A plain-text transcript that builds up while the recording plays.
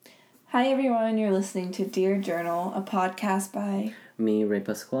Hi everyone, you're listening to Dear Journal, a podcast by me, Ray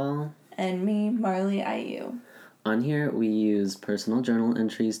Pasquale, and me, Marley IU. On here, we use personal journal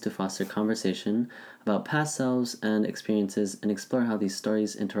entries to foster conversation about past selves and experiences and explore how these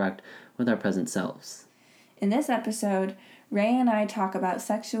stories interact with our present selves. In this episode, Ray and I talk about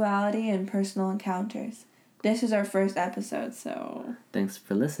sexuality and personal encounters. This is our first episode, so... Thanks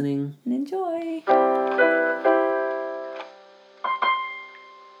for listening. And enjoy!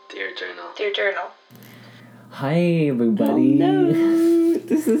 Dear Journal. Dear Journal. Hi, everybody. Oh, no.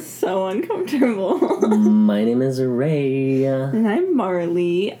 This is so uncomfortable. My name is Ray. And I'm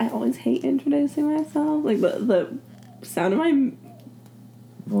Marley. I always hate introducing myself. Like, the sound of my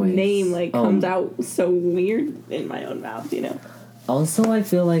Voice. name, comes out so weird in my own mouth, you know? Also, I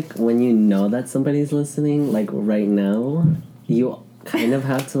feel like when you know that somebody's listening, like, right now, you kind of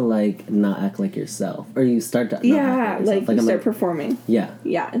have to, not act like yourself. Or you start to not act like yourself. You start performing. Yeah.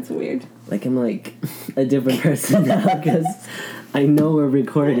 Yeah, it's weird. Like, I'm, a different person now, because I know we're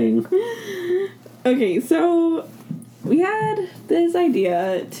recording. Okay, so we had this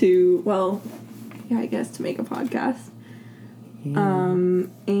idea to make a podcast. Yeah.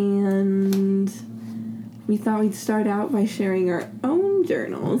 And we thought we'd start out by sharing our own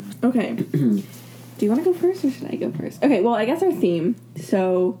journals. Okay. Do you want to go first, or should I go first? Okay, well, I guess our theme.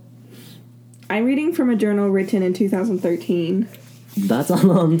 So, I'm reading from a journal written in 2013. That's a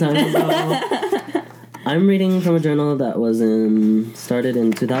long time ago. I'm reading from a journal that was started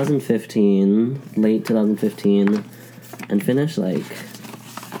in 2015, late 2015, and finished,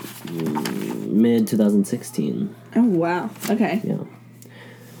 mid 2016. Oh, wow. Okay. Yeah.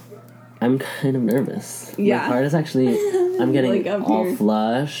 I'm kind of nervous. Yeah. My heart is actually, I'm getting all here.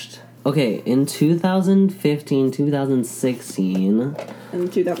 Flushed. Okay, in 2015, 2016...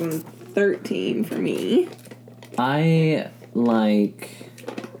 And 2013 for me. I,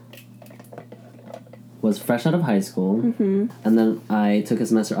 was fresh out of high school. Mm-hmm. And then I took a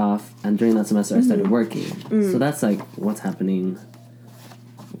semester off, and during that semester I started working. So that's, what's happening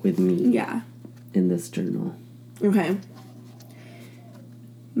with me. Yeah. In this journal. Okay.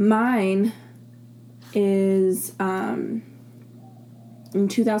 Mine is, in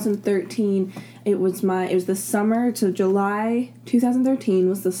 2013, it was the summer, so July 2013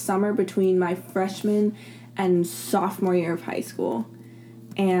 was the summer between my freshman and sophomore year of high school.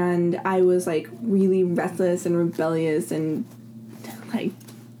 And I was, really restless and rebellious and,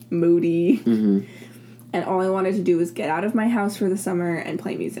 moody. Mm-hmm. And all I wanted to do was get out of my house for the summer and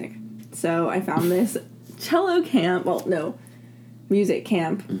play music. So I found this cello camp, music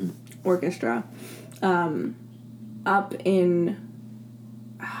camp, orchestra, up in...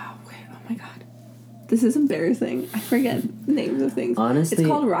 Oh my god. This is embarrassing. I forget the names of things. Honestly... It's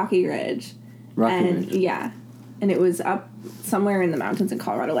called Rocky Ridge. Ridge. Yeah. And it was up somewhere in the mountains in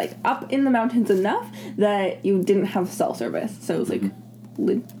Colorado. Up in the mountains enough that you didn't have cell service. So it was,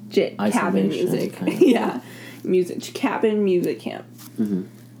 legit cabin music. Kind of. Yeah. Cabin music camp. Mm-hmm.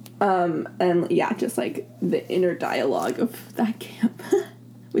 And, just, the inner dialogue of that camp.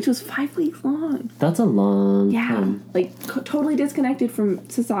 Which was 5 weeks long. That's a long time. Totally disconnected from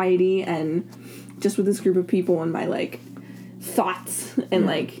society and just with this group of people and my, thoughts and,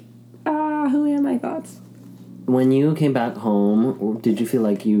 who am I thoughts? When you came back home, did you feel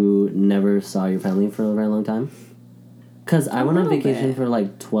like you never saw your family for a very long time? Because I went on vacation for,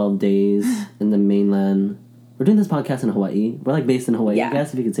 12 days in the mainland. We're doing this podcast in Hawaii. We're, based in Hawaii, I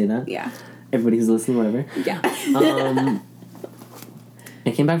guess, if you could say that. Yeah. Everybody who's listening, whatever. Yeah. I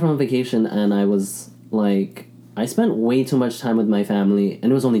came back from a vacation, and I was, I spent way too much time with my family,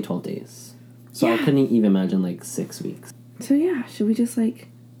 and it was only 12 days. So I couldn't even imagine, 6 weeks. So, yeah, should we just,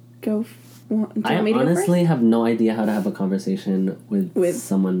 go... I honestly have no idea how to have a conversation with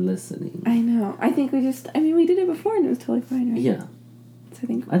someone listening. I know. I think we did it before, and it was totally fine, right? Yeah. So I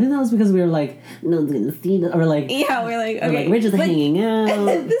think that was because we were no one's gonna see it, or yeah, we're okay. We're just hanging out.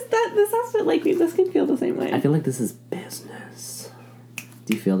 This has to, this could feel the same way. I feel like this is business.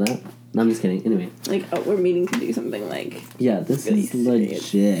 Do you feel that? No, I'm just kidding. Anyway. We're meeting to do something yeah, this is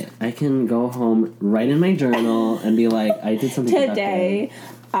legit. I can go home, write in my journal, and be I did something today.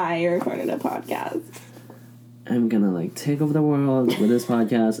 I recorded a podcast. I'm gonna take over the world with this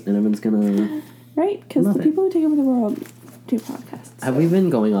podcast, and everyone's gonna right, because the people who take over the world do podcasts. Have we been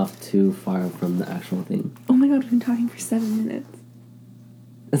going off too far from the actual thing? Oh my god, we've been talking for 7 minutes.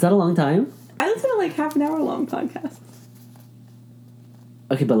 Is that a long time? I listen to half an hour long podcasts.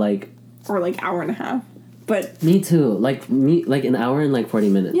 Okay, but or hour and a half. But me too. An hour and 40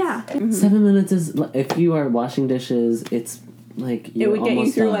 minutes. Yeah. Mm-hmm. 7 minutes is if you are washing dishes, it's it would get you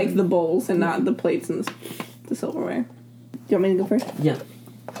through the bowls and not the plates and the silverware. Do you want me to go first? Yeah.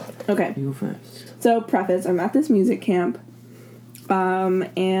 Okay. You go first. So, preface, I'm at this music camp,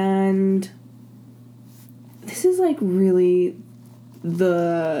 and this is, like, really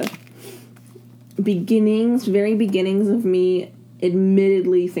the very beginnings of me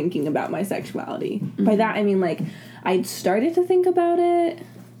admittedly thinking about my sexuality. Mm-hmm. By that, I mean, like, I'd started to think about it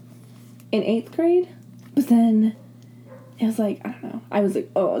in 8th grade, but then it was like, I don't know. I was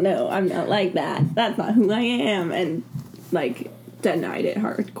like, oh, no, I'm not like that. That's not who I am. And, like, denied it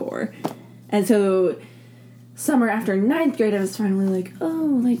hardcore. And so, summer after 9th grade, I was finally like,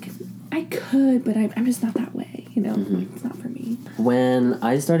 oh, like, I could, but I'm just not that way, you know? Mm-hmm. Like, it's not for me. When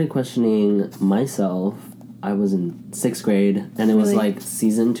I started questioning myself, I was in 6th grade, and it was, like,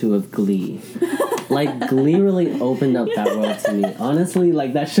 season 2 of Glee. Like, Glee really opened up that world to me. Honestly,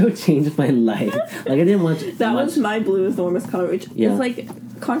 like, that show changed my life. Like, I didn't watch that much. Was My Blue is the Warmest Color, which is, like,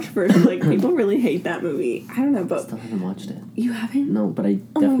 controversial. Like, people really hate that movie. I don't know, but... I still haven't watched it. You haven't? No, but I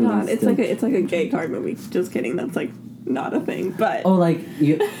definitely... Oh my god, it's like a gay card movie. Just kidding, that's, like, not a thing, but... Oh, like,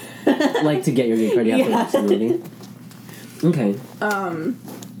 you... like, to get your gay card, you have to watch the movie? Okay.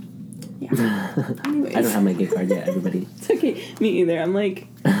 Yeah. Anyways. I don't have my gay card yet, everybody. It's okay. Me either. I'm like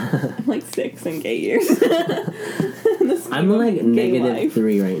 6 in gay years. I'm like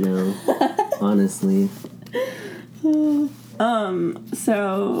 -3 right now. Honestly. So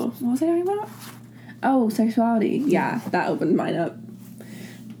what was I talking about? Oh, sexuality. Yeah, that opened mine up.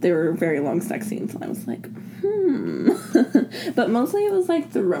 There were very long sex scenes, and I was like, But mostly it was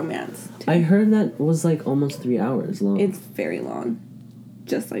like the romance, too. I heard that was like almost 3 hours long. It's very long.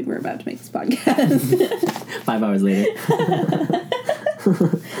 Just like we're about to make this podcast. 5 hours later.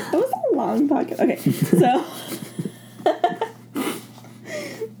 That was a long podcast. Okay, so...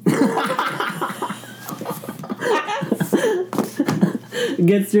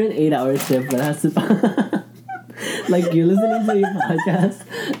 Gets through an 8-hour shift, but has to... Like, you're listening to your podcast.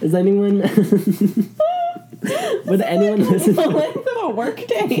 Is anyone... Would anyone listen to... The length of a work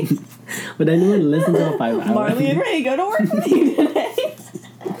day. Would anyone listen to a 5 hour? Marley and Ray go to work with you today.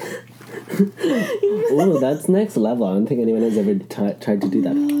 Ooh, that's next level. I don't think anyone has ever tried to do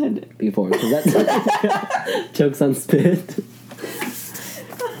that before. Because that's jokes on spit.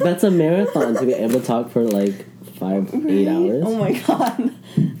 That's a marathon to be able to talk for like 8 hours. Oh my god.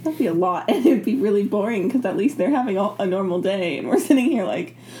 That'd be a lot. And it'd be really boring because at least they're having a normal day and we're sitting here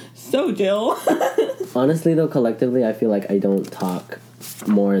like, so Jill. Honestly though, collectively I feel like I don't talk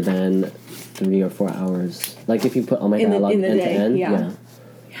more than 3 or 4 hours. Like if you put all my dialogue end to end. Yeah,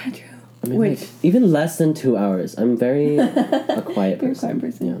 true. I mean, like, even less than 2 hours. I'm very a quiet person. You're a quiet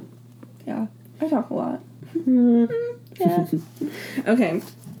person. Yeah. I talk a lot. Yeah. Okay.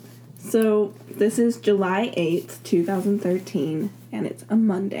 So, this is July 8th, 2013, and it's a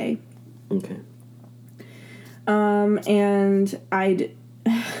Monday. Okay. And I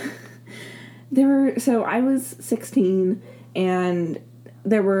was 16, and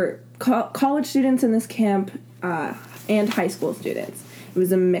there were college students in this camp, and high school students. It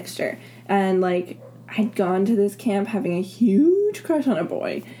was a mixture. And, like, I'd gone to this camp having a huge crush on a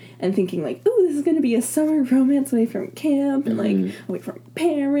boy and thinking, like, ooh, this is going to be a summer romance away from camp and, like, away from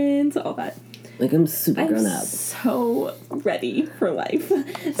parents, all that. Like, I'm super grown up. So ready for life.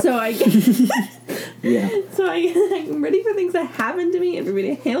 So I'm ready for things to happen to me and for me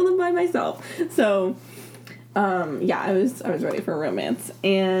to handle them by myself. So, I was ready for romance.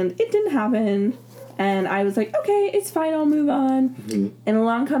 And it didn't happen. And I was like, okay, it's fine, I'll move on. Mm-hmm. And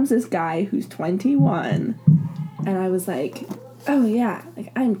along comes this guy who's 21. And I was like, oh yeah,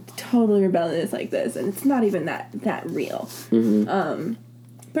 like I'm totally rebellious like this, and it's not even that real. Mm-hmm.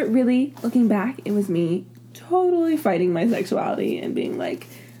 But really, looking back, it was me totally fighting my sexuality and being like,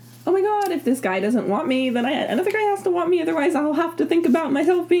 oh my god, if this guy doesn't want me, then another guy has to want me, otherwise I'll have to think about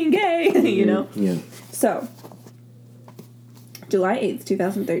myself being gay, you know? Yeah. So, July 8th,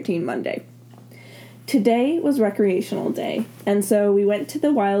 2013, Monday. Today was recreational day, and so we went to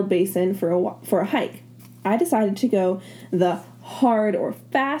the Wild Basin for a hike. I decided to go the hard or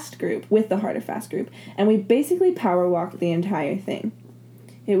fast group, and we basically power walked the entire thing.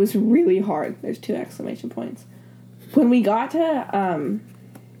 It was really hard. There's 2 exclamation points. When we got to, I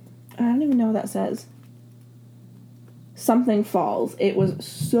don't even know what that says. Something Falls. It was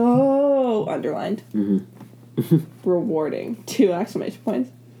so underlined. Mm-hmm. Rewarding. 2 exclamation points.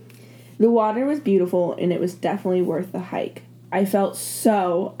 The water was beautiful, and it was definitely worth the hike. I felt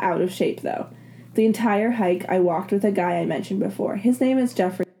so out of shape, though. The entire hike, I walked with a guy I mentioned before. His name is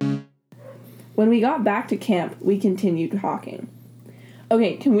Jefferys. When we got back to camp, we continued talking.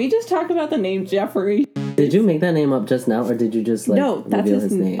 Okay, can we just talk about the name Jefferys? Did you make that name up just now, or did you just, like, reveal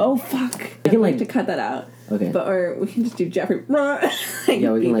his name? Oh, fuck. I'd like to cut that out. Okay. Or we can just do Jeffrey.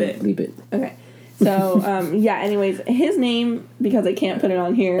 Yeah, we can bleep it. Okay. So, anyways, his name, because I can't put it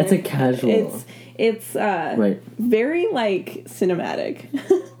on here. It's a casual. It's right. very, like, cinematic.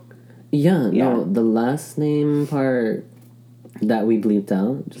 Yeah, no, the last name part that we bleeped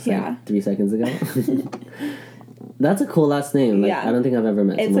out just like 3 seconds ago. That's a cool last name. Like, I don't think I've ever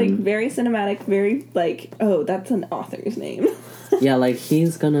met someone. It's, like, very cinematic, very, like, oh, that's an author's name. Yeah, like,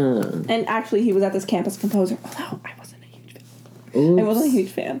 he's gonna... And actually, he was at this campus composer, although I wasn't a huge fan. Oops. I wasn't a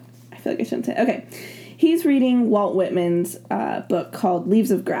huge fan. I feel like I shouldn't say. Okay. He's reading Walt Whitman's book called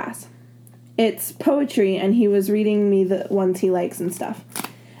Leaves of Grass. It's poetry, and he was reading me the ones he likes and stuff.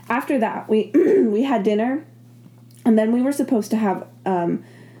 After that, we we had dinner, and then we were supposed to have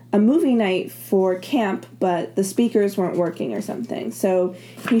a movie night for camp, but the speakers weren't working or something. So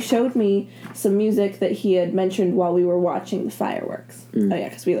he showed me some music that he had mentioned while we were watching the fireworks. Oh yeah,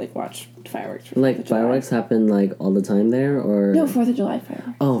 because we like watch fireworks. For like fireworks happen like all the time there, or no 4th of July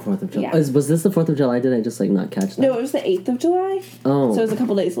fireworks. Oh, 4th of July. Yeah. Was this the 4th of July? Did I just like not catch that? No, it was the 8th of July. Oh, so it was a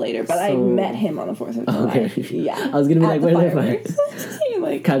couple days later. But I met him on the 4th of July. Okay. Yeah, I was gonna be like, where are they fireworks?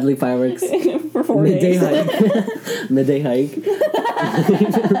 Like casually fireworks for 4 midday days. Hike. Midday hike.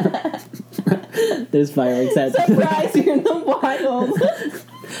 There's fireworks at surprise. You're in the wild.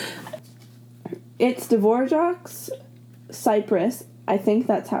 It's Dvorak's Cypress. I think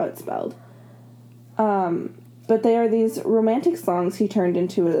that's how it's spelled. But they are these romantic songs he turned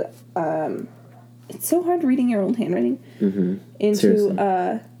into a. It's so hard reading your old handwriting. Mm-hmm. Into Seriously.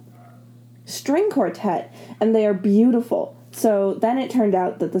 a string quartet, and they are beautiful. So then it turned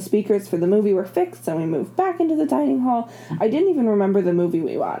out that the speakers for the movie were fixed, so we moved back into the dining hall. I didn't even remember the movie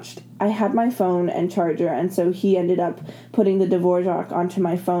we watched. I had my phone and charger, and so he ended up putting the Dvorak onto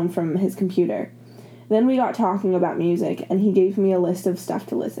my phone from his computer. Then we got talking about music, and he gave me a list of stuff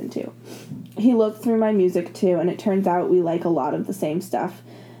to listen to. He looked through my music, too, and it turns out we like a lot of the same stuff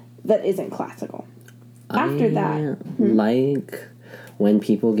that isn't classical. After that... like when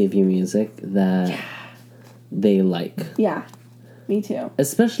people give you music that... Yeah. They like. Yeah, me too.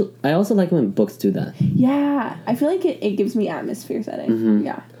 Especially, I also like when books do that. Yeah, I feel like it gives me atmosphere setting. Mm-hmm.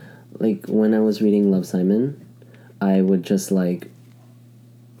 Yeah. Like, when I was reading Love, Simon, I would just, like,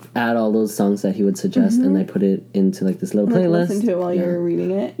 add all those songs that he would suggest, and I put it into, like, this little playlist. Listen to it while you're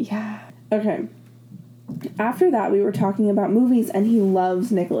reading it. Yeah. Okay. After that, we were talking about movies, and he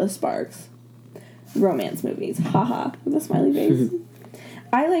loves Nicholas Sparks. Romance movies. Haha. With a smiley face.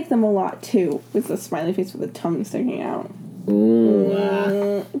 I like them a lot, too, with the smiley face with the tongue sticking out.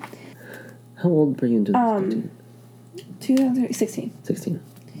 Ooh. How old were you in 2016? 2016. 16.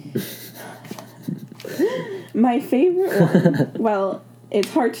 My favorite one, well,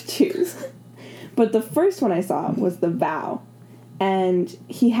 it's hard to choose, but the first one I saw was The Vow, and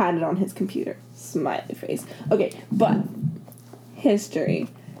he had it on his computer. Smiley face. Okay, but history.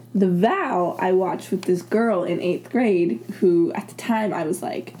 The Vow I watched with this girl in 8th grade who, at the time,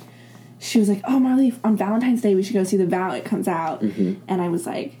 she was like, oh, Marley, on Valentine's Day, we should go see The Vow. It comes out. Mm-hmm. And I was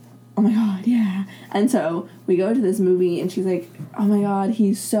like, oh, my God, yeah. And so we go to this movie, and she's like, oh, my God,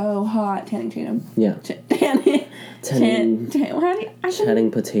 he's so hot. Channing Tatum. Yeah.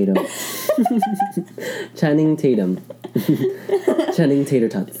 Channing Potato. Channing Tatum. Channing Tater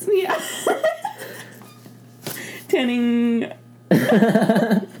Tots. Yeah. Channing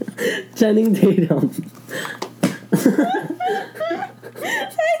Tatum.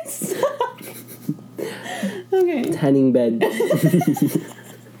 I suck. Okay. Tanning bed.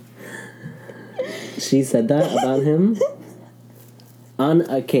 She said that about him.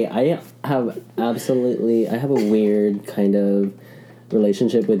 Okay, I have a weird kind of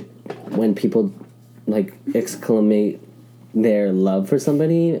relationship with when people like exclamate their love for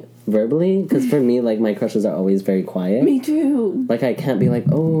somebody verbally, because for me, like, my crushes are always very quiet. Me too. Like, I can't be like,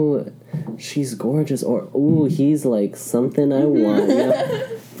 oh, she's gorgeous, or oh, he's like something I want, you know?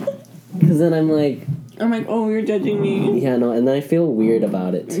 Because then I'm like, oh, you're judging me. Yeah, no, and then I feel weird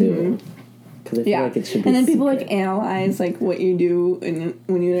about it too. Because I feel like it should be. And then people secret. like analyze like what you do and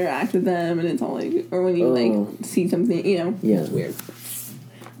when you interact with them, and it's all like, or when you like see something, you know. Yeah. It's weird.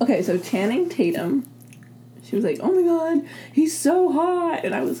 Okay, so Channing Tatum. She was like, oh my God, he's so hot.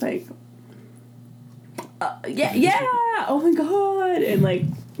 And I was like, yeah, oh my God. And like,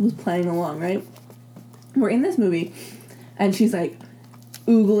 was playing along, right? We're in this movie, and she's like,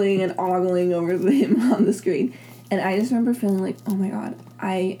 oogling and ogling over him on the screen. And I just remember feeling like, oh my God,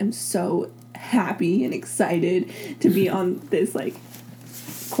 I am so happy and excited to be on this, like,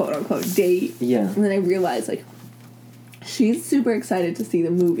 quote-unquote date. Yeah. And then I realized, like, she's super excited to see the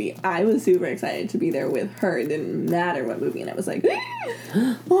movie. I was super excited to be there with her. It didn't matter what movie. And I was like,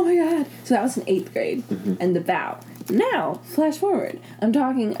 oh my God. So that was in 8th grade. Mm-hmm. And The Vow. Now, flash forward. I'm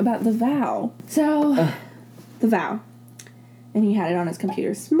talking about The Vow. So, The Vow. And he had it on his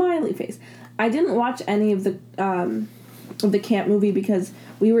computer. Smiley face. I didn't watch any of the camp movie because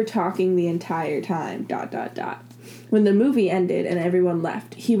we were talking the entire time. ... When the movie ended and everyone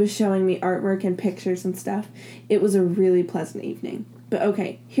left, he was showing me artwork and pictures and stuff. It was a really pleasant evening. But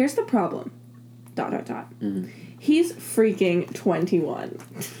okay, here's the problem. ... Mm-hmm. He's freaking 21.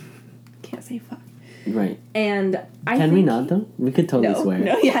 Can't say fuck. Right. And I Can we not, though? We could totally swear.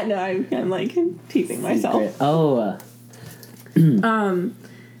 No, I'm like teasing myself. Oh.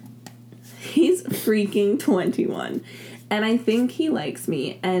 He's freaking 21. And I think he likes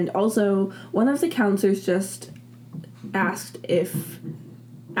me. And also, one of the counselors just asked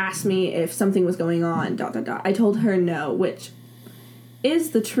me if something was going on, ... I told her no, which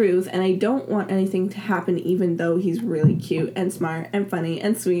is the truth, and I don't want anything to happen even though he's really cute and smart and funny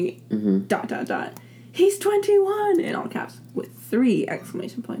and sweet, ... He's 21, in all caps, with 3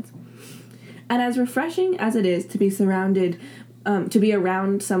 exclamation points. And as refreshing as it is to be surrounded, to be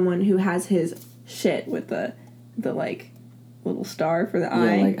around someone who has his shit with the like, little star for the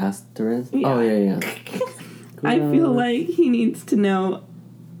eye. Yeah, like asterisk? Yeah. Oh, yeah. I feel like he needs to know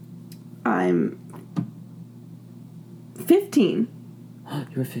I'm 15.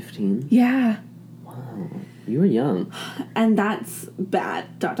 You were 15? Yeah. Wow. You were young. And that's bad, ...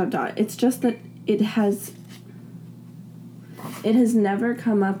 It's just that it has never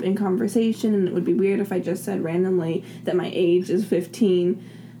come up in conversation, and it would be weird if I just said randomly that my age is 15.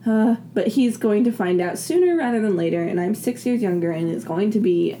 But he's going to find out sooner rather than later, and I'm 6 years younger, and it's going to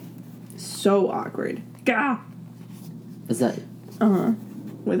be so awkward. Gah! Is that...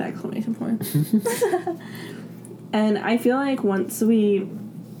 With exclamation points. And I feel like once he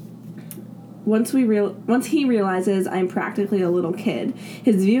realizes I'm practically a little kid,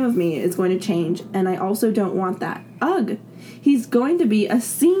 his view of me is going to change, and I also don't want that. Ugh! He's going to be a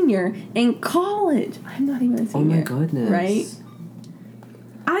senior in college. I'm not even a senior. Oh my goodness. Right?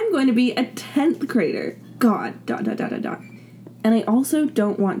 I'm going to be a 10th grader. God, ... And I also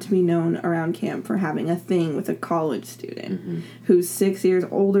don't want to be known around camp for having a thing with a college student who's 6 years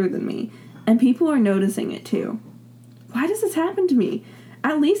older than me. And people are noticing it too. Why does this happen to me?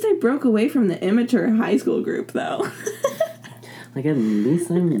 At least I broke away from the immature high school group, though. Like, at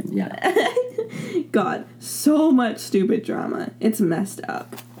least yeah. God, so much stupid drama. It's messed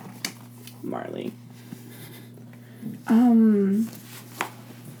up. Marley.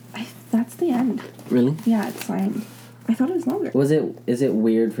 That's the end. Really? Yeah, it's signed. I thought it was longer. Is it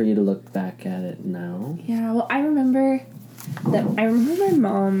weird for you to look back at it now? Yeah, well, I remember my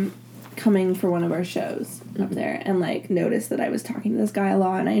mom coming for one of our shows up there and, like, noticed that I was talking to this guy a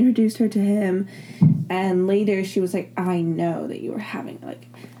lot, and I introduced her to him, and later she was like, I know that you were having, like,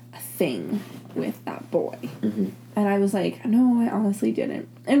 a thing with that boy. And I was like, no, I honestly didn't.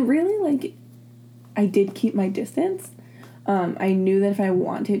 And really, like, I did keep my distance. I knew that if I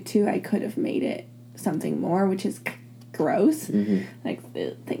wanted to, I could have made it something more, which is gross, like,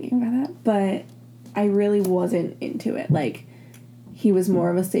 thinking about that, but I really wasn't into it. Like, he was more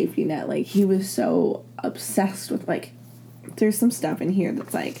of a safety net. Like, he was so obsessed with, like, there's some stuff in here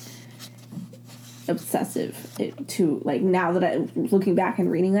that's, like, obsessive to, like, now that I'm looking back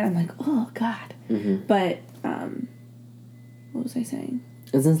and reading that, I'm like, oh, God. But, what was I saying?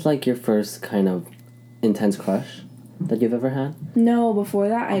 Is this, like, your first kind of intense crush that you've ever had? No, before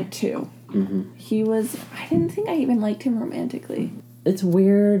that, I had 2. I didn't think I even liked him romantically. It's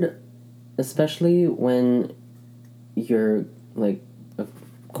weird, especially when you're, like, a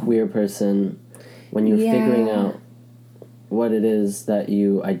queer person, when you're figuring out what it is that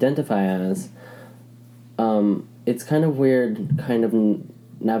you identify as. It's kind of weird kind of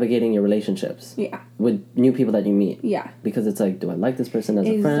navigating your relationships with new people that you meet, because it's like, do I like this person as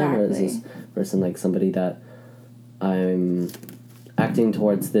a friend, or is this person like somebody that I'm acting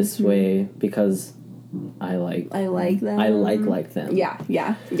towards this way because I like them. I like them. Yeah.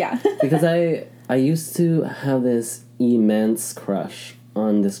 Because I used to have this immense crush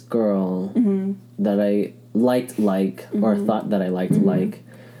on this girl that I liked or thought that I liked like.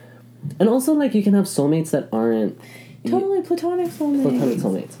 And also, like, you can have soulmates that aren't... Totally platonic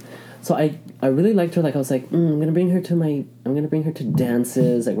soulmates. So I really liked her. Like, I was like, I'm gonna bring her to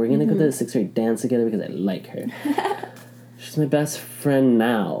dances. Like, we're gonna go to the 6th grade dance together because I like her. She's my best friend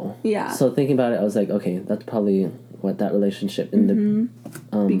now. Yeah. So thinking about it, I was like, okay, that's probably what that relationship in the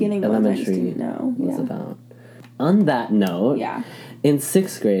beginning elementary was about. On that note, in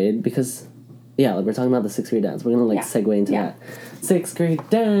 6th grade, because Yeah, like we're talking about the 6th grade dance. We're gonna segue into that. 6th grade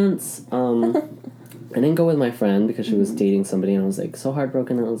dance. I didn't go with my friend because she was dating somebody, and I was like so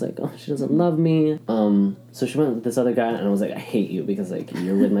heartbroken, and I was like, oh, she doesn't love me. So she went with this other guy, and I was like, I hate you because like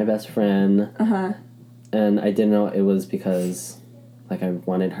you're with my best friend. And I didn't know it was because like I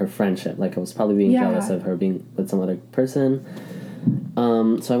wanted her friendship. Like I was probably being jealous of her being with some other person.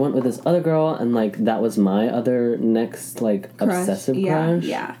 So I went with this other girl, and like that was my other next like crush. Obsessive crush.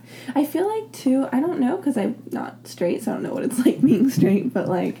 Yeah. I feel like too. I don't know because I'm not straight, so I don't know what it's like being straight. But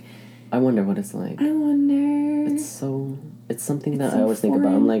like, I wonder what it's like. I wonder. It's something that I always think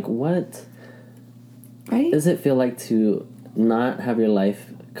about. I'm like, what? Right? Does it feel like to not have your life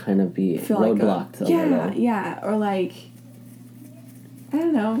kind of be roadblocked a little? Yeah. Or like, I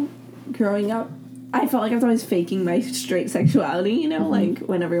don't know. Growing up, I felt like I was always faking my straight sexuality, you know? Like,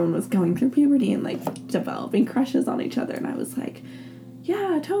 when everyone was going through puberty and, like, developing crushes on each other. And I was like,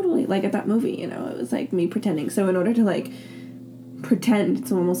 yeah, totally. Like, at that movie, you know? It was, like, me pretending. So in order to, like, pretend,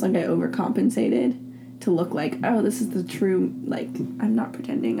 it's almost like I overcompensated to look like, oh, this is the true, like, I'm not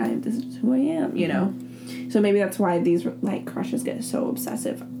pretending. This is who I am, you know? So maybe that's why these, like, crushes get so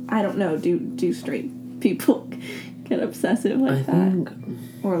obsessive. I don't know. Do straight people get obsessive like that?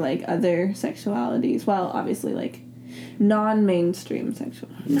 Or, like, other sexualities. Well, obviously, like, non-mainstream sexual.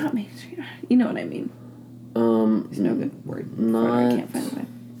 Not mainstream. You know what I mean. There's no good word. Not... I can't find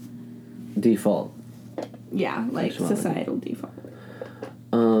one. Default. Yeah, like, societal default.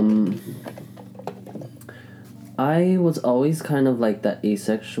 I was always kind of, like, that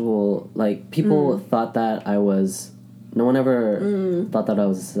asexual... Like, people thought that I was... No one ever thought that I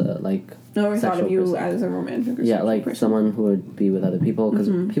was, like... No one thought of you person. As a romantic or like person. Someone who would be with other people. Because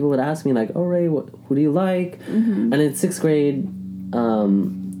people would ask me, like, oh, Ray, who do you like? And in 6th grade,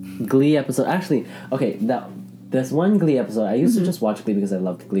 Glee episode... Actually, okay, this one Glee episode, I used to just watch Glee because I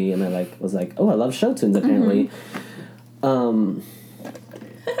loved Glee. And I, was like, oh, I love show tunes, apparently.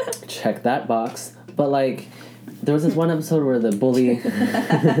 Check that box. But, like, there was this one episode where the bully...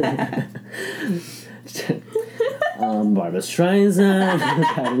 Barbra Streisand,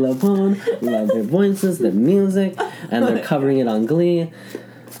 Patti LuPone, love their voices, their music, and they're covering it on Glee.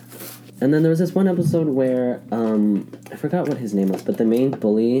 And then there was this one episode where, I forgot what his name was, but the main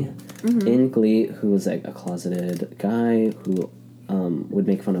bully in Glee, who was like a closeted guy who would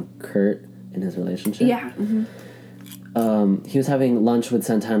make fun of Kurt in his relationship. Yeah. He was having lunch with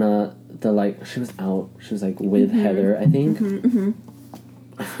Santana. She was out. She was like with Heather, I think.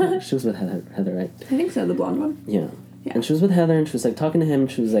 She was with Heather, right? I think so, the blonde one. Yeah. And she was with Heather, and she was, like, talking to him,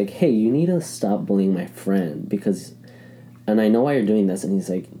 and she was like, hey, you need to stop bullying my friend, because... And I know why you're doing this. And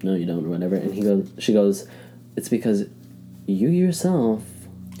he's like, no, you don't, or whatever. And she goes, it's because you yourself...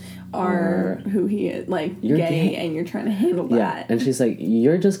 are who he is, like, you're gay, and you're trying to handle that. Yeah, and she's like,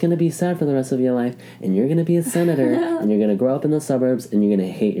 you're just going to be sad for the rest of your life, and you're going to be a senator, and you're going to grow up in the suburbs, and you're going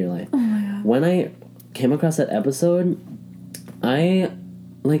to hate your life. Oh, my God. When I came across that episode, I...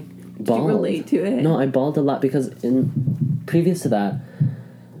 like, bawled. Did you relate to it? No, I bawled a lot because previous to that,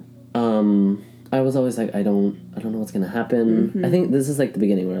 I was always like, I don't know what's gonna happen. I think this is like the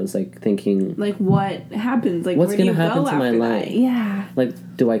beginning where I was like thinking, like, what happens? Like, what's gonna gonna happen to my life? That? Yeah.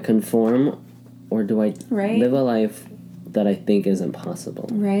 Like, do I conform, or do I live a life that I think is impossible?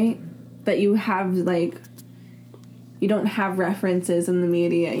 Right. That you have, like, you don't have references in the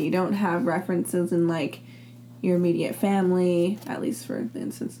media. You don't have references in, like, your immediate family, at least for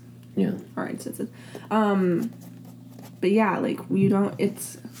instance. Yeah. Or instances. But yeah, like, you don't,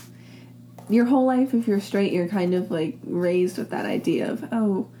 it's, your whole life, if you're straight, you're kind of, like, raised with that idea of,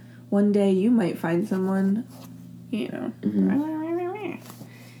 oh, one day you might find someone, you know.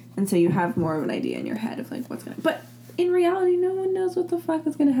 And so you have more of an idea in your head of, like, what's gonna, but in reality, no one knows what the fuck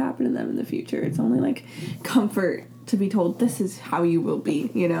is gonna happen to them in the future. It's only, like, comfort to be told, this is how you will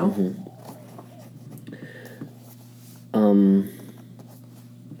be, you know?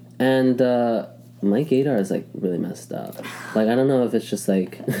 And my gaydar is like really messed up. Like, I don't know if it's just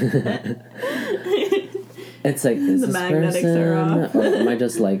like it's like, is the this magnetics person, are off. or am I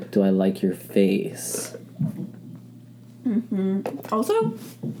just like, do I like your face? Also,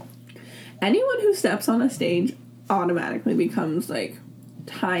 anyone who steps on a stage automatically becomes like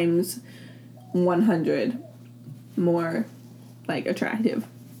times 100 more like attractive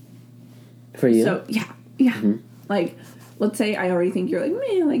for you. So yeah. Like, let's say I already think you're like,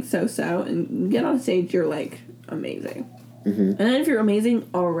 meh, like so, and you get on stage, you're like amazing. And then if you're amazing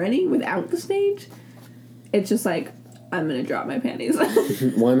already without the stage, it's just like, I'm gonna drop my panties.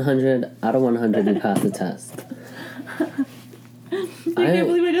 100 out of 100, you pass the test. I can't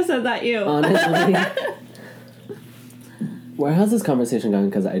believe I just said that, you. Honestly, Where has this conversation gone?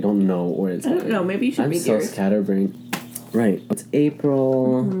 Because I don't know where it's going. I don't know. Maybe you should I'm read so yours. scatterbrained. Right. It's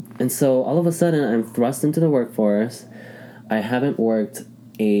April. Mm-hmm. And so all of a sudden I'm thrust into the workforce. I haven't worked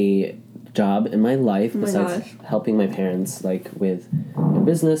a job in my life besides helping my parents, like, with their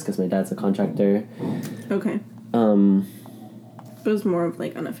business, because my dad's a contractor. Okay. It was more of,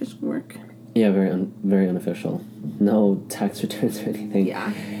 like, unofficial work. Yeah, very unofficial. No tax returns or anything.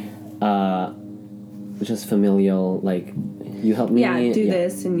 Yeah. Just familial, like, you help me. Yeah, do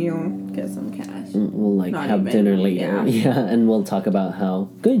this and you'll get some cash. We'll, like, have dinner later. Yeah, and we'll talk about how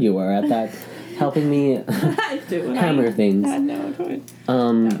good you were at that, helping me hammer things. I had no choice.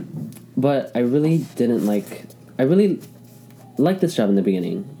 But I really didn't like... I really liked this job in the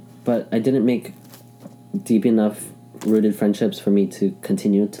beginning, but I didn't make deep enough rooted friendships for me to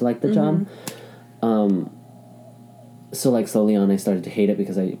continue to like the job. So, like, slowly on, I started to hate it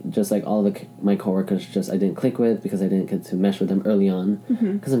because I just, like, all my coworkers I didn't click with because I didn't get to mesh with them early on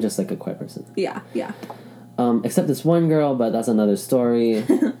because I'm just, like, a quiet person. Yeah. Except this one girl, but that's another story.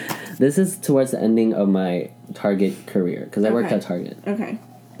 This is towards the ending of my Target career because I worked at Target. Okay.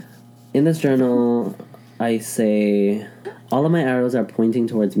 In this journal, I say, all of my arrows are pointing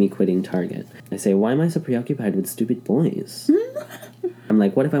towards me quitting Target. I say, why am I so preoccupied with stupid boys? I'm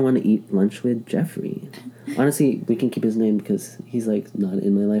like, what if I want to eat lunch with Jeffrey? Honestly, we can keep his name because he's, like, not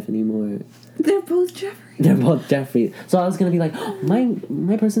in my life anymore. They're both Jeffrey. They're both Jeffrey. So I was going to be like, oh,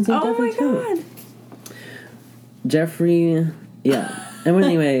 my person's named Jeffrey too. Oh, my God. Jeffrey, yeah. And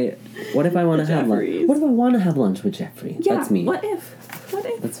anyway, what if I want to have lunch? What if I want to have lunch with Jeffrey? Yeah, that's me. What if?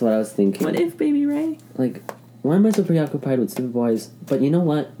 That's what I was thinking. What if, baby Ray? Like, why am I so preoccupied with stupid boys? But you know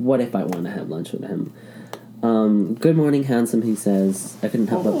what? What if I want to have lunch with him? Good morning, handsome, he says. I couldn't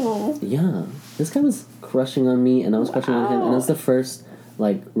help but... Yeah. This guy was crushing on me, and I was crushing on him, and it was the first,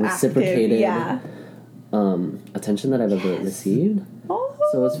 like, reciprocated attention that I've ever received. Oh.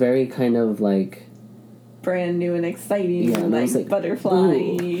 So it's very kind of, like... brand new and exciting, and like butterfly.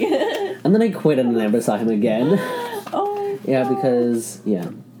 And then I quit and never saw him again. Oh my God. Yeah, because... Yeah.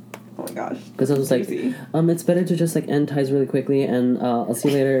 Oh my gosh. Because I was like, it's better to just, like, end ties really quickly, and I'll see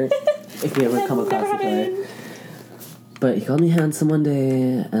you later if we ever come across each other. But he called me handsome one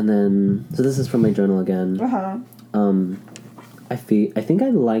day, and then... So this is from my journal again. I think I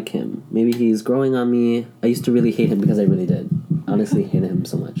like him. Maybe he's growing on me. I used to really hate him because I really did. Honestly, hated him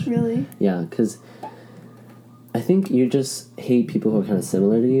so much. Really? Yeah, because I think you just hate people who are kind of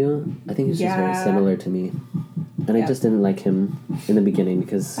similar to you. I think he's just very similar to me. And I just didn't like him in the beginning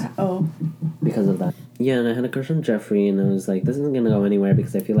because of that. Yeah, and I had a crush on Jeffrey, and I was like, this isn't going to go anywhere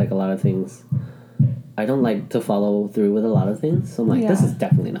because I feel like a lot of things... I don't like to follow through with a lot of things. So I'm like, this is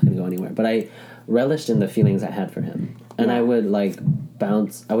definitely not going to go anywhere. But I relished in the feelings I had for him. And I would, like,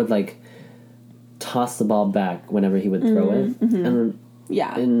 bounce... I would, like, toss the ball back whenever he would throw it. And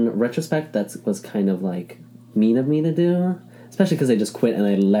in retrospect, that was kind of, like, mean of me to do. Especially because I just quit and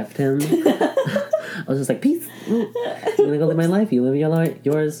I left him. I was just like, peace. I'm going to go live my life. You live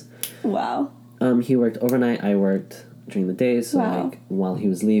yours. Wow. He worked overnight. I worked... during the day, so like while he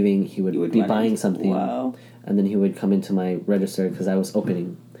was leaving, he would be buying something, and then he would come into my register because I was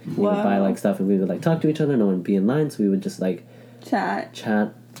opening. He would buy like stuff, and we would like talk to each other. No one would be in line, so we would just like chat.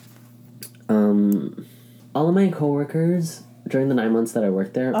 All of my coworkers during the 9 months that I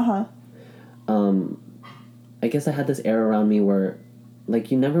worked there, I guess I had this air around me where,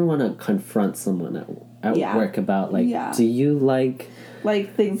 like, you never want to confront someone at work about like, do you like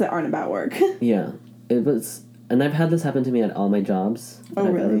things that aren't about work? Yeah, it was. And I've had this happen to me at all my jobs that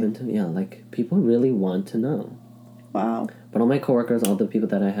I've ever been to. Yeah, like, people really want to know. Wow. But all my coworkers, all the people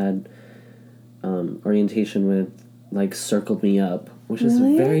that I had orientation with, like, circled me up, which is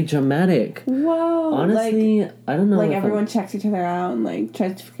very dramatic. Whoa. Honestly, like, I don't know. Like, everyone checks each other out and, like,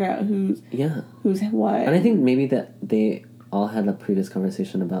 tries to figure out who's what. And I think maybe that they all had a previous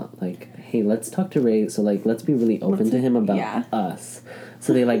conversation about, like, hey, let's talk to Ray, so, like, let's be really open to him about us.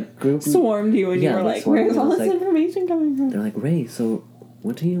 So they, like, swarmed you, and you were like, where's all this information coming from? They're like, Ray, so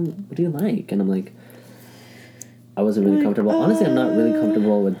what do you like? And I'm like, I wasn't really comfortable. Honestly, I'm not really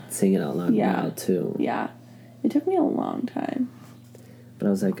comfortable with saying it out loud now, too. Yeah. It took me a long time. But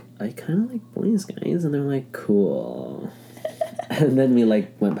I was like, I kind of like boys, guys. And they're like, cool. And then we,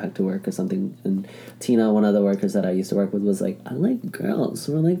 like, went back to work or something. And Tina, one of the workers that I used to work with, was like, I like girls.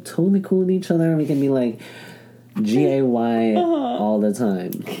 So we're, like, totally cool with each other. And we can be, like... GAY all the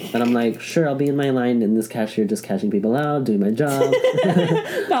time. And I'm like, sure, I'll be in my line in this cashier just cashing people out, doing my job.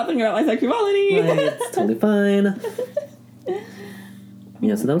 Not thinking about my sexuality. Like, it's totally fine.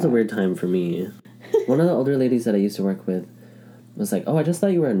 Yeah, so that was a weird time for me. One of the older ladies that I used to work with was like, oh, I just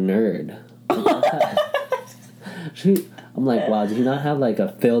thought you were a nerd. I'm like, wow, do you not have like a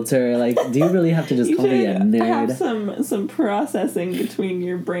filter? Like, do you really have to just call me a nerd? Have some processing between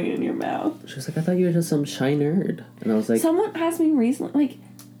your brain and your mouth. She was like, I thought you were just some shy nerd. And I was like... Someone asked me recently,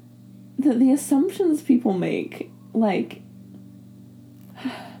 like, the assumptions people make, like...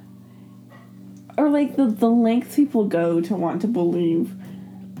 Or, like, the lengths people go to want to believe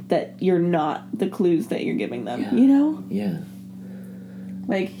that you're not the clues that you're giving them, you know? Yeah.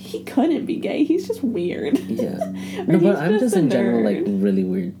 Like, he couldn't be gay. He's just weird. Yeah. No, but I'm just in general, like, really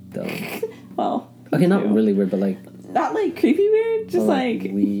weird, though. Well... Okay, not really weird, but, like... Not, like, creepy weird, just, like,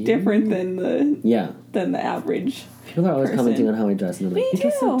 weird. Different than the... Yeah. Than the average People are always person. Commenting on how I dress, and I'm like, you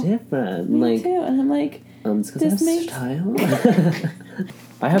dress so different. Me too, and I'm like... It's because I have style.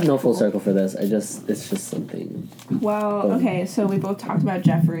 I have no full circle for this. It's just something. Well, okay, so we both talked about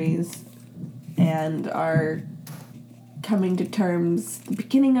Jefferys and our coming to terms, the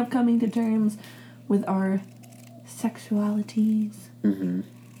beginning of coming to terms with our sexualities. Mm-hmm.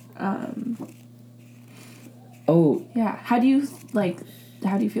 Oh. Yeah. How do you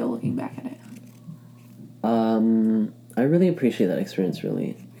feel looking back at it? I really appreciate that experience,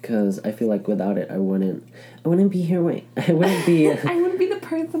 really. Because I feel like without it, I wouldn't be here. I wouldn't be the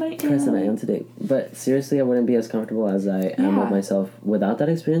person I am today. But seriously, I wouldn't be as comfortable as I am with myself without that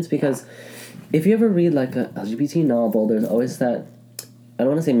experience. Because if you ever read like a LGBT novel, there's always that, I don't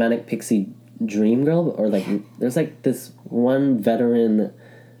want to say manic pixie dream girl, or like there's like this one veteran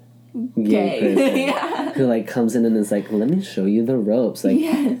gay person who like comes in and is like, let me show you the ropes. Like,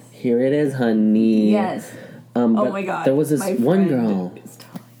 here it is, honey. Yes. Oh my god. There was this one girl.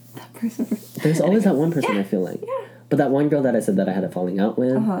 There's always that one person, I feel like. Yeah. But that one girl that I said that I had a falling out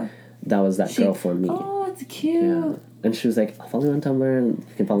with, that was that girl for me. Oh, that's cute. Yeah. And she was like, I'll follow you on Tumblr, and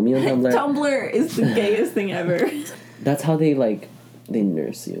you can follow me on Tumblr. Tumblr is the gayest thing ever. That's how they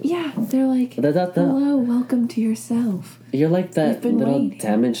nurse you. Yeah, they're like, hello, welcome to yourself. You're like that little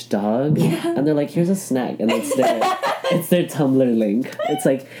damaged dog. Yeah. And they're like, here's a snack. And it's their Tumblr link. It's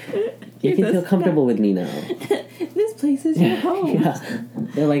like, you can feel comfortable with me now. This place is your home. Yeah.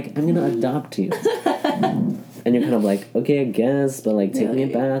 They're like, I'm gonna adopt you. And you're kind of like, okay, I guess, but like, take me a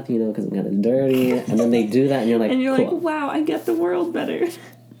bath, because I'm kind of dirty. And then they do that, and you're like, and you're cool. like, wow, I get the world better.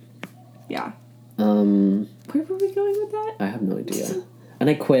 Yeah. Where were we going with that? I have no idea. And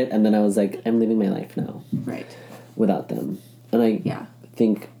I quit, and then I was like, I'm living my life now. Right. Without them. And I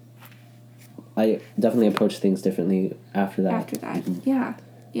think I definitely approached things differently after that. Mm-hmm. Yeah.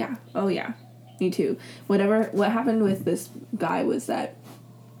 Yeah. Oh, yeah. Me too. What happened with this guy was that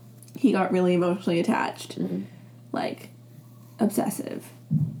he got really emotionally attached. Mm-hmm. Like, obsessive.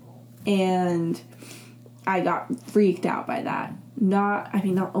 And I got freaked out by that. Not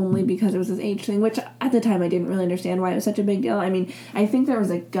only because it was his age thing, which at the time I didn't really understand why it was such a big deal. I mean, I think there was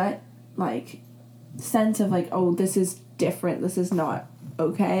a gut, like, sense of, like, oh, this is different. This is not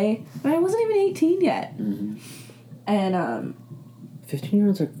okay. But I wasn't even 18 yet. Mm-hmm. And,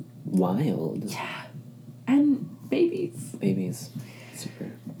 15-year-olds are wild. Yeah. And babies.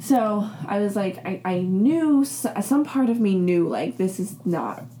 Super. So, I was like, I knew, some part of me knew, like, this is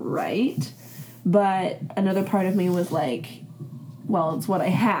not right. But another part of me was like, well, it's what I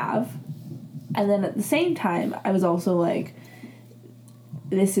have. And then at the same time, I was also like,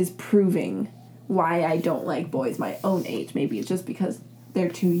 this is proving why I don't like boys my own age. Maybe it's just because they're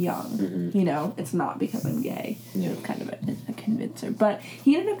too young. Mm-hmm. It's not because I'm gay. Yeah. It's kind of a convincer. But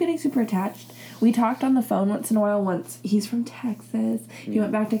he ended up getting super attached. We talked on the phone once in a while. Once he's from Texas. He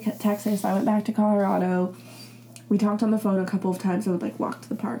went back to Texas. I went back to Colorado. We talked on the phone a couple of times. I would like walk to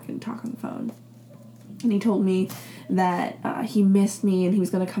the park and talk on the phone. And he told me that he missed me and he was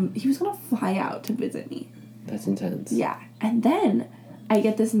going to fly out to visit me. That's intense. Yeah. And then I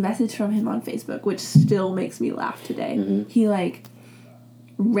get this message from him on Facebook, which still makes me laugh today. Mm-hmm. He, like,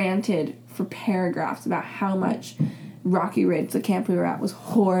 ranted for paragraphs about how much Rocky Ridge, the camp we were at, was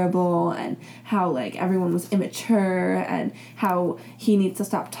horrible and how, like, everyone was immature and how he needs to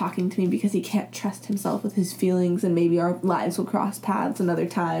stop talking to me because he can't trust himself with his feelings and maybe our lives will cross paths another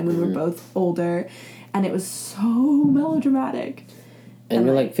time when we're both older. And it was so melodramatic. And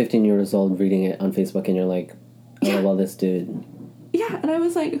you're like 15 years old reading it on Facebook and you're like, oh, well, this dude. Yeah, and I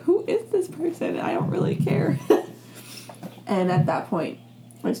was like, who is this person? I don't really care. And at that point,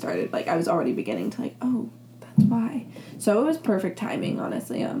 I started, like, I was already beginning to, like, oh, that's why. So it was perfect timing,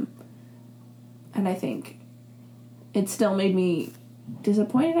 honestly. And I think it still made me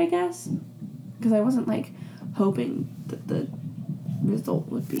disappointed, I guess. Because I wasn't, like, hoping that the result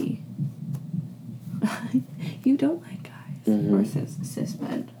would be... You don't like guys or cis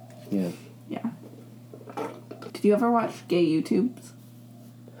men. Yeah. Yeah. Did you ever watch gay YouTubes?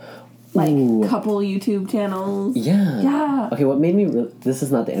 like couple YouTube channels. Yeah. Okay, what made me... this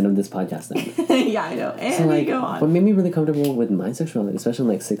is not the end of this podcast then. Yeah, I know. And so, like, go on. what made me really comfortable with my sexuality, especially in,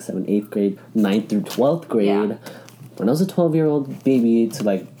 like, 6th, 7th, 8th grade, 9th through 12th grade, when I was a 12-year-old baby to,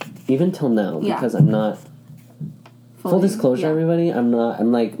 like, even till now, because I'm not... Full disclosure, everybody, I'm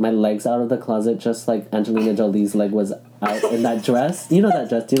like, my leg's out of the closet, just like Angelina Jolie's leg was out in that dress. You know that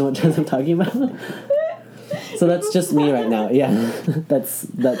dress. Do you know what dress I'm talking about? So that's just me right now. Yeah.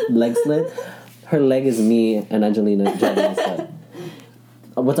 That leg slit. Her leg is me and Angelina Jolie's head.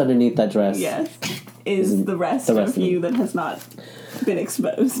 What's underneath that dress? Yes. Is the rest of you that has not been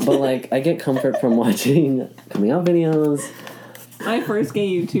exposed. But, like, I get comfort from watching coming out videos. My first gay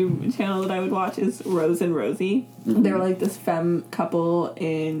YouTube channel that I would watch is Rose and Rosie. Mm-hmm. They're like this femme couple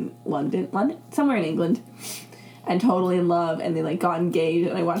in London, somewhere in England, and totally in love, and they like got engaged,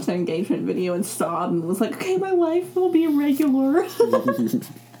 and I watched their engagement video and sobbed and was like, okay, my life will be regular. It's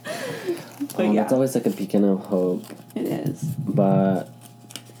always like a beacon of hope. It is. But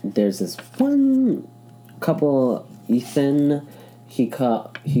there's this one couple, Ethan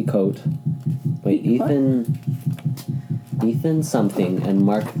something and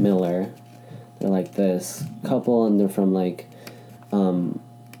Mark Miller. They're like this couple, and they're from like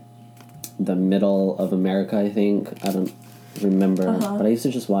the middle of America, I think. I don't remember, but I used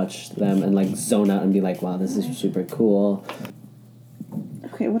to just watch them and like zone out and be like, wow, this is super cool.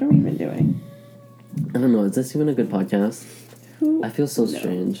 Okay, what are we even doing? I don't know, is this even a good podcast? I feel so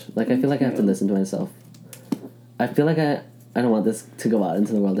strange. Like, I feel like I have to listen to myself. I feel like I don't want this to go out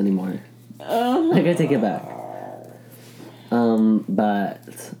into the world anymore. Like, I take it back.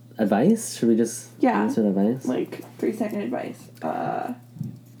 But advice? Should we just answer advice? Like 3-second advice.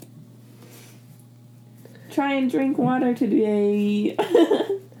 Try and drink water today.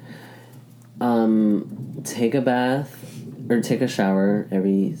 Take a bath or take a shower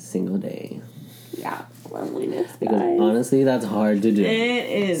every single day. Yeah, cleanliness, guys. Because honestly, that's hard to do.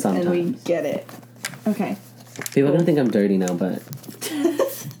 It is, sometimes. And we get it. Okay. People are gonna think I'm dirty now, but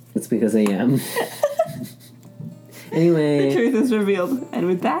it's because I am. Anyway, the truth is revealed, and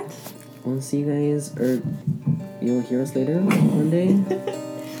with that, we'll see you guys, or you'll hear us later one day.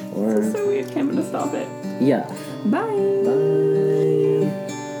 Or this is so weird. I'm gonna stop it. Yeah. Bye. Bye.